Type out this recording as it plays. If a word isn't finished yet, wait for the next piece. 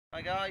Hi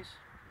guys,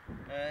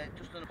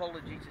 just an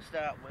apology to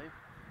start with.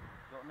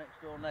 Got next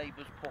door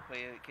neighbour's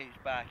puppy that keeps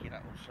barking at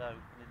us, so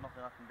there's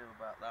nothing I can do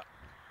about that.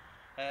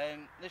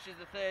 This is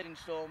the third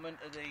instalment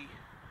of the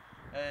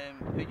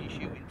pigeon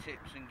shooting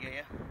tips and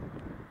gear.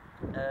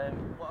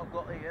 What I've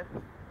got here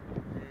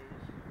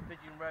is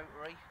pigeon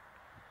rotary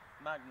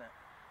magnet,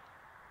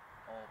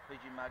 or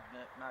pigeon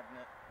magnet,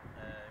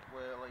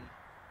 whirly.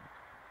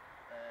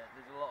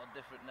 There's a lot of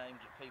different names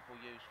that people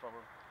use for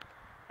them.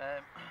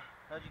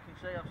 As you can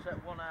see, I've set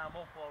one arm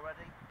up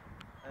already.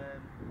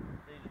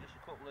 These are just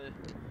a couple of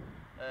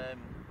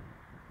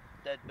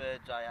dead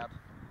birds I had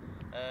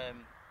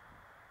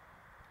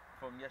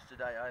from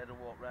yesterday. I had a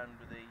walk round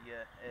with the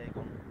air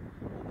gun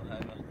up the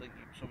home. I think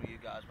some of you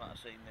guys might have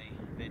seen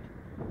the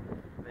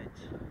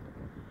vids.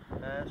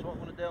 So what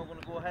I'm going to do, I'm going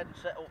to go ahead and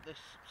set up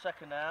this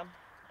second arm,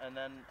 and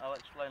then I'll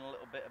explain a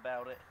little bit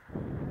about it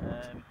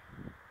and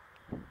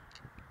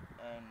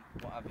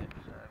what have you.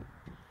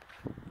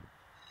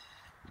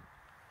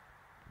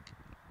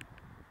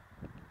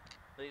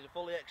 These are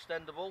fully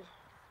extendable,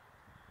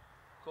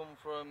 come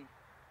from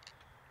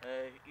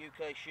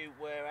UK Shoot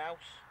Warehouse.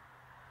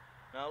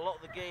 Now a lot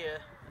of the gear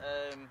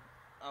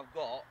I've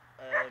got,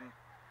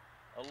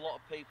 a lot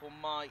of people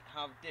might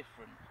have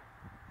different.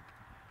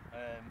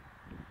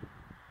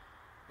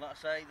 Like I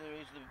say,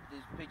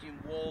 there's pigeon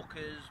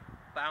walkers,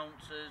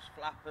 bouncers,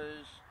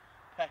 flappers,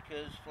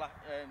 peckers,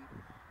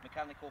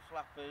 mechanical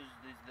flappers,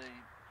 there's the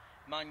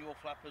manual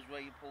flappers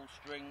where you pull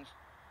strings.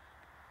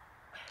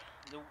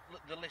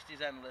 The list is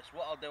endless.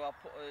 What I'll do, I'll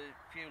put a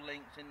few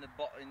links in the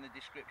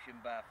description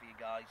bar for you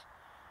guys.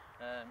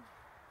 There's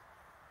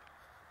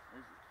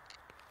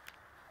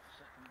the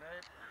second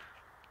bed.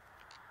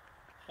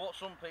 What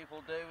some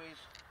people do is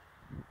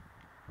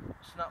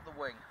snap the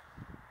wing.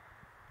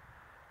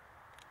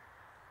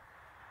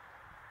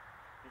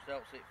 Just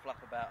helps it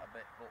flap about a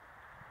bit, but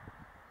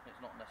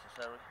it's not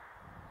necessary.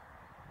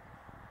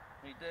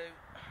 You do,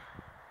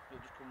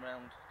 you'll just come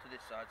round to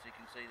this side so you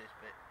can see this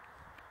bit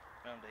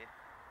round here.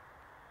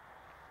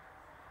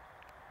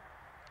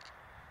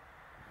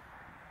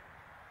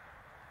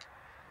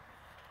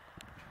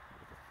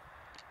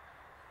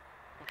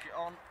 Push it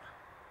on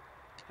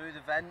through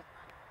the vent,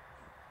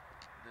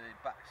 the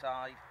back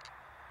side,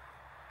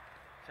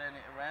 turn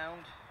it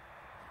around.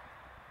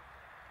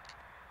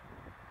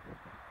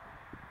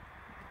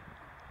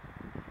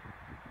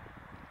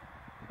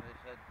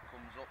 This head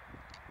comes up,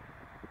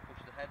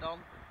 push the head on,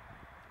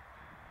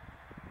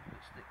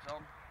 it sticks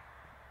on,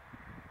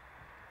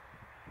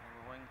 pull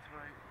the wing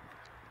through.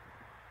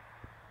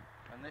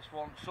 And this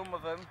one, some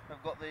of them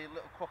have got the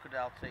little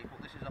crocodile teeth,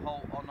 but this is an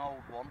old one,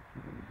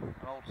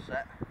 an old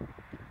set.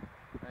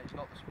 And it's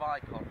got the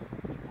spike on.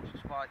 Just push the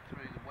spike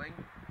through the wing.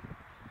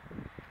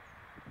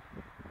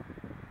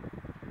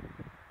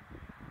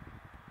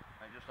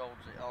 And it just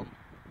holds it on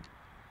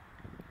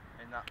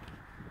in that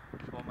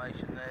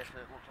formation there, so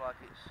it looks like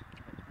it's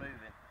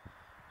moving.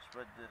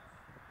 Spread the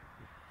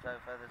tail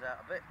feathers out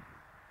a bit.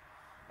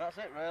 That's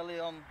it really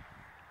on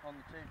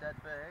the two dead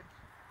birds.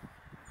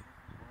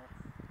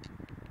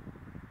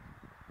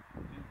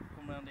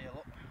 Come round here,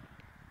 look.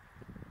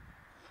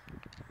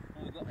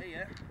 What we've got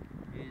here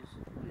is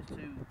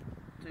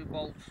two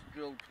bolts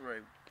drilled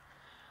through.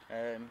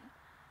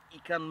 You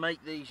can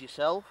make these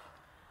yourself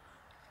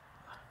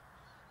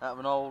out of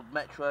an old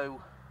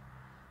Metro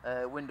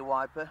window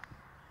wiper.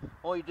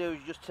 All you do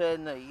is just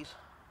turn these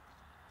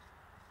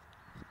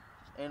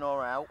in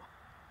or out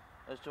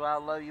as to how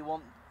low you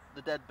want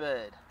the dead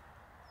bird.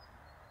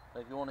 So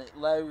if you want it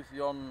low, if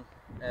you're on,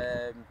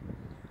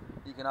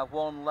 you can have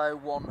one low,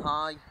 one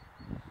high,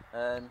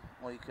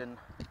 or you can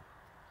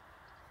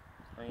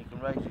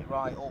raise it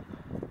right up.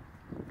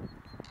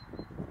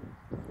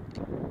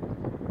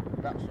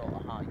 That sort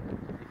of height.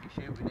 If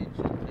you're shooting in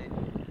something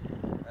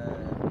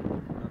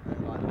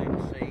like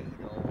linseed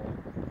or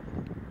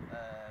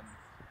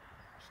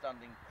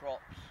standing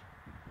crops,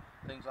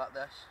 things like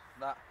this,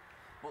 that.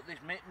 But this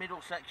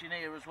middle section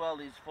here as well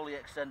is fully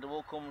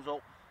extendable, comes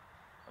up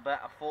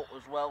about a foot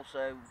as well,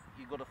 so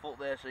you've got a foot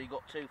there, so you've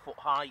got 2 foot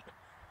height.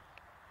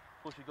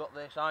 Plus you've got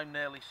this, I'm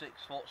nearly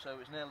 6 foot, so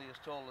it's nearly as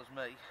tall as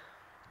me.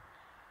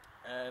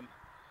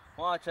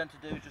 What I tend to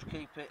do is just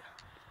keep it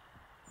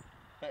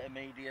at a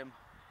medium,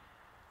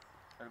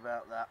 and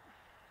about that.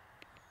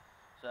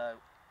 So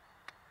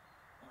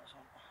that's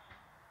on.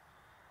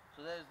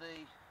 So there's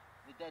the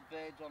dead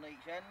birds on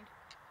each end.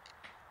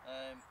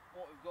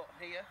 What we've got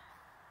here,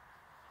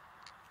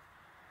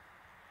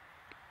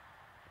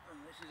 and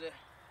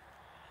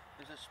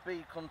this is a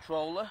speed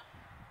controller.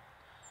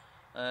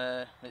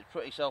 It's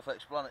pretty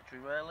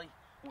self-explanatory really.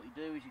 What you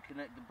do is you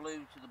connect the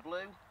blue to the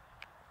blue,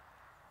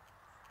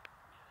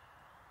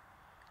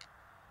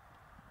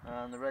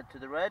 and the red to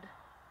the red.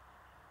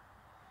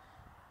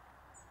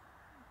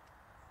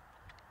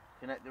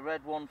 Connect the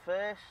red one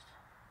first,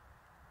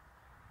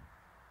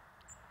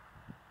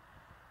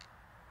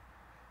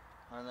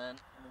 and then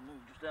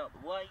move just out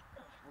the way,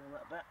 pull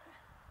that back,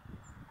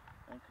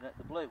 and connect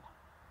the blue.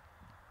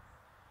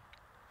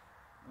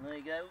 And there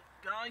you go,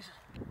 guys.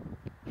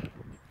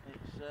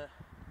 It's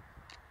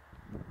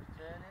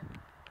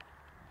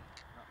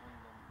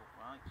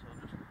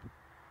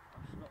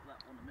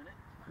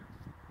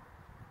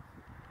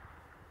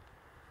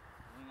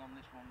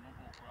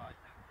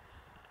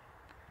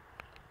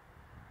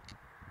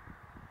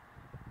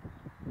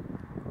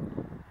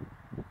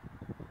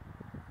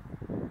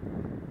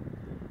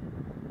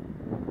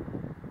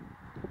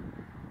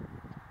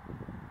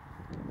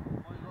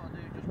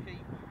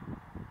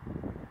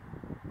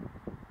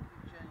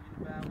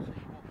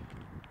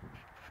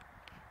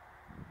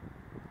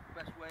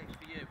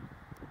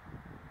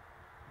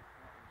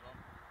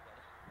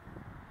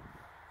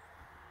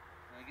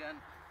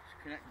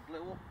connector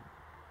blew up.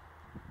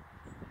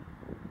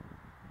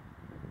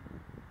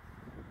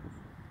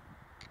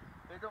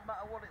 It don't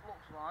matter what it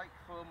looks like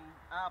from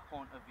our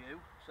point of view,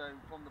 so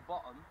from the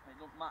bottom it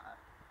don't matter.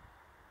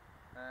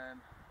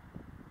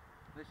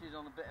 This is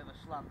on a bit of a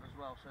slant as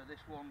well, so this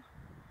one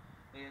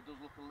here does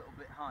look a little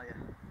bit higher.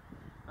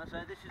 And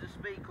so this is a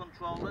speed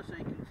controller, so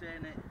you can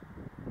turn it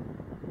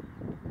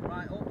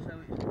right up so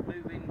it's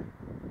moving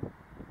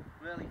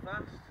really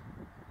fast,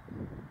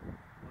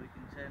 or you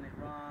can turn it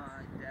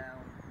right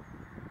down.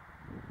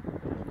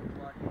 It looks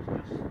like it's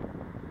just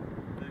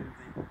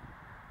moving.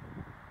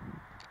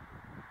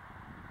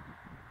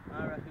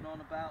 I reckon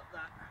on about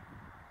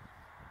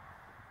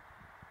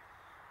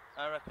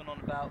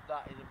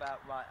that is about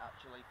right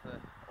actually for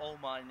all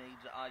my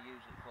needs that I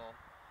use it for,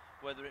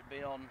 whether it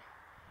be on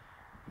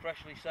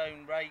freshly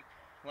sown rape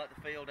like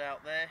the field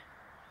out there,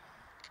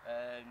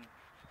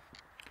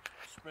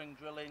 spring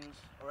drillings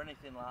or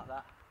anything like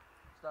that,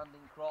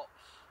 standing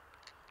crops,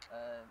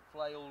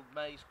 flailed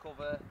maize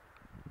cover,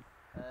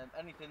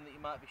 anything that you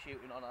might be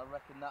shooting on. I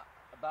reckon that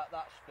about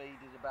that speed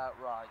is about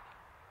right.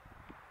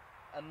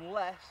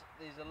 Unless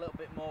there's a little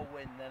bit more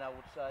wind, then I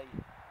would say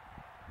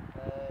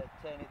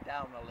turn it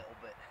down a little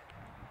bit,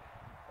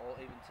 or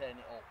even turn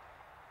it up.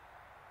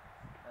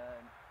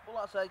 But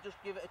like I say,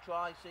 just give it a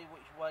try, see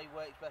which way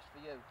works best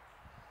for you.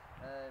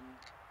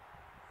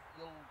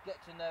 You'll get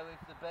to know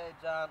if the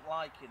birds aren't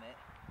liking it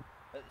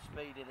at the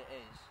speed that it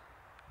is.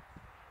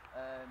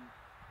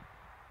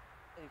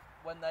 If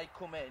when they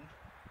come in,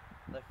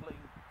 they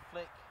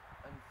flick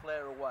and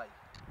flare away.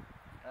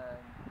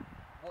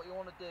 What you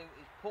want to do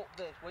is put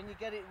this, when you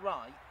get it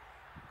right,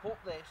 put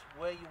this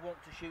where you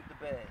want to shoot the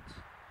birds.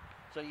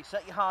 So you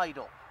set your hide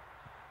up,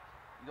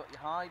 you got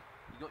your hide,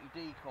 you got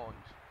your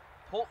decoys.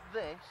 Put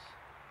this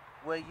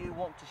where you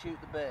want to shoot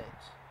the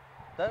birds.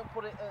 Don't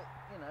put it at,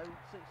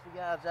 60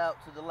 yards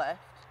out to the left,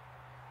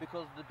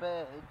 because the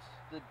birds,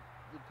 the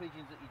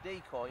pigeons that you're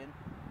decoying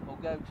will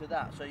go to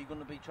that, so you're going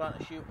to be trying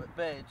to shoot at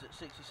birds at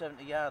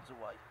 60-70 yards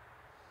away.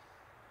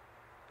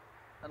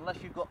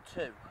 Unless you've got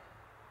two.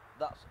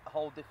 That's a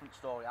whole different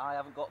story. I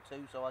haven't got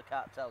two, so I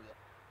can't tell you,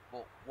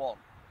 but one.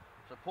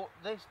 So put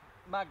this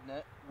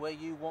magnet where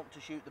you want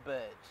to shoot the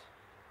birds.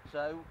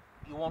 So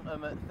you want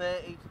them at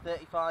 30 to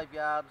 35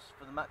 yards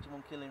for the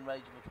maximum killing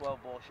range of a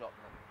 12 bore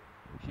shotgun,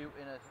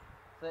 shooting a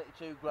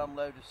 32 gram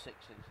load of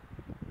 60s.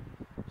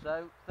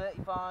 So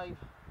 35,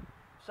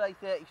 say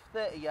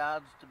 30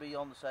 yards to be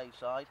on the safe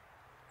side.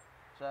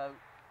 So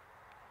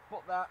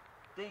put that,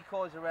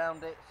 decoys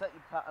around it, set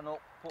your pattern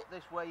up, put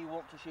this where you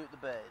want to shoot the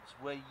birds,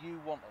 where you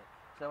want it.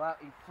 So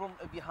out in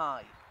front of your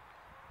hide.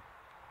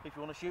 If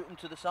you want to shoot them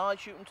to the side,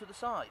 shoot them to the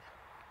side.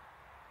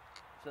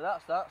 So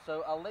that's that.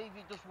 So I'll leave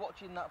you just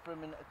watching that for a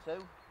minute or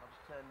two. I'll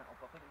just turn that up.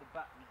 I think the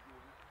battery's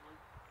going actually.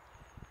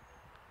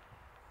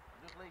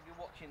 I'll just leave you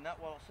watching that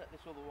while I set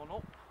this other one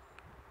up.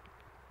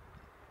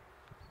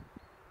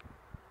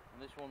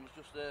 And this one's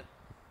just a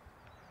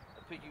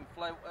pigeon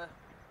floater,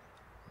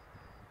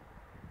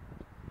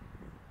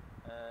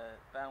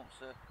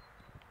 bouncer.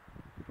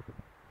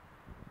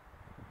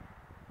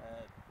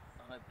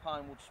 I know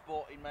Pinewood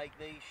Sporting make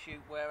these,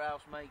 Shoot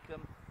Warehouse make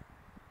them.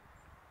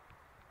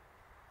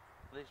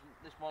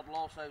 This model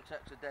also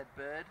takes a dead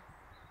bird.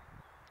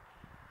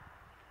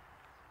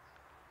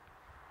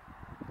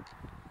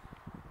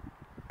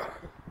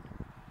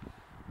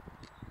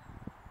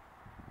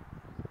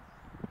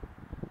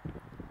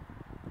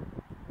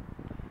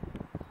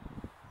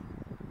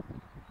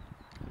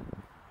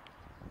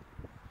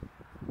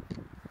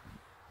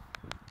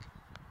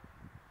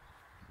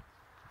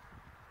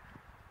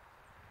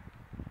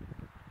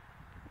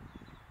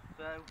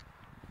 So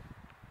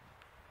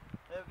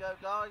there we go,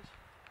 guys.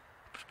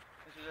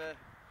 This is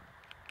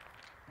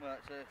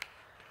it's a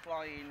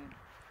flying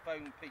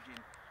foam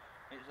pigeon.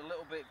 It's a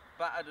little bit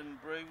battered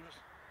and bruised.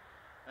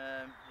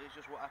 It's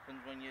just what happens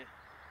when you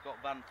got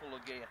a van full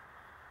of gear.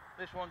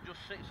 This one just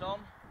sits on.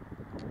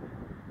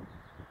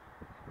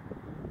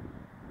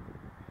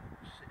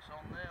 Sits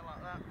on there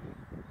like that.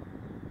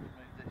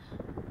 Move this.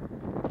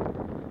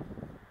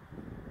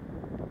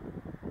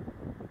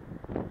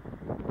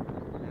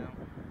 Now,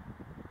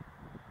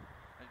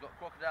 it's got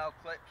crocodile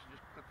clips,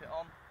 just clip it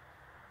on.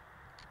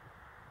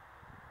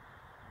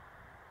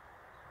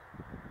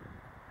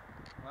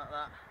 Like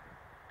that.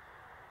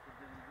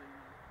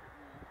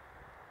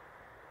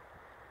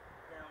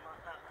 Down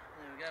like that.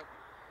 There we go.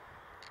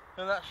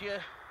 And that's your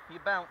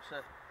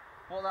bouncer.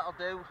 What that'll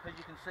do, as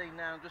you can see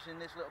now, just in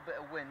this little bit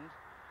of wind,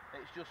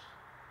 it's just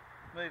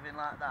moving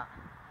like that.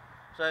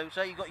 So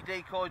say you've got your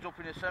decoys up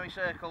in a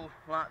semicircle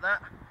like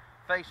that,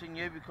 facing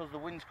you because the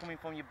wind's coming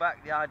from your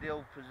back, the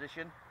ideal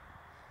position.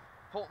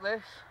 Put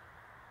this,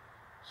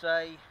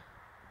 say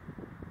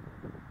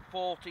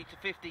 40 to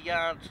 50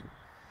 yards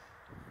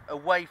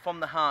away from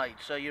the hide,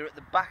 so you're at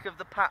the back of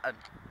the pattern,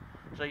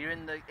 so you're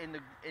in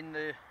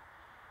the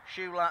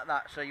shoe like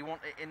that, so you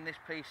want it in this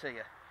piece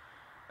here.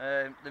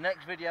 The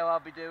next video I'll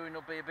be doing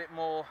will be a bit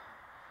more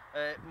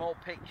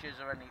pictures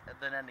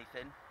than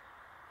anything,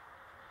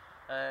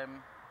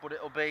 but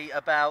it'll be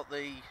about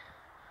the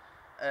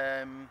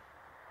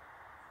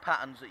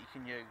patterns that you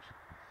can use.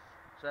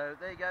 So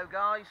there you go,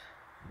 guys.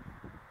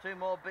 2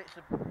 more bits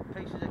of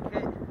pieces of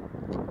kit.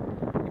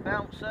 Your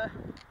bouncer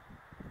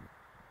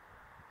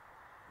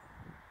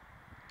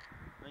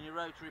and your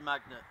rotary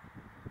magnet.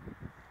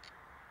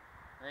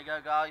 There you go,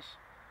 guys.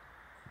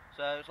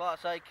 So it's like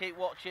I say, keep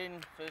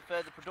watching for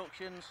further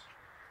productions.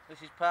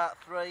 This is part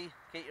 3.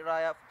 Keep your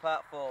eye out for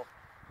part 4.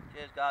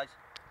 Cheers, guys.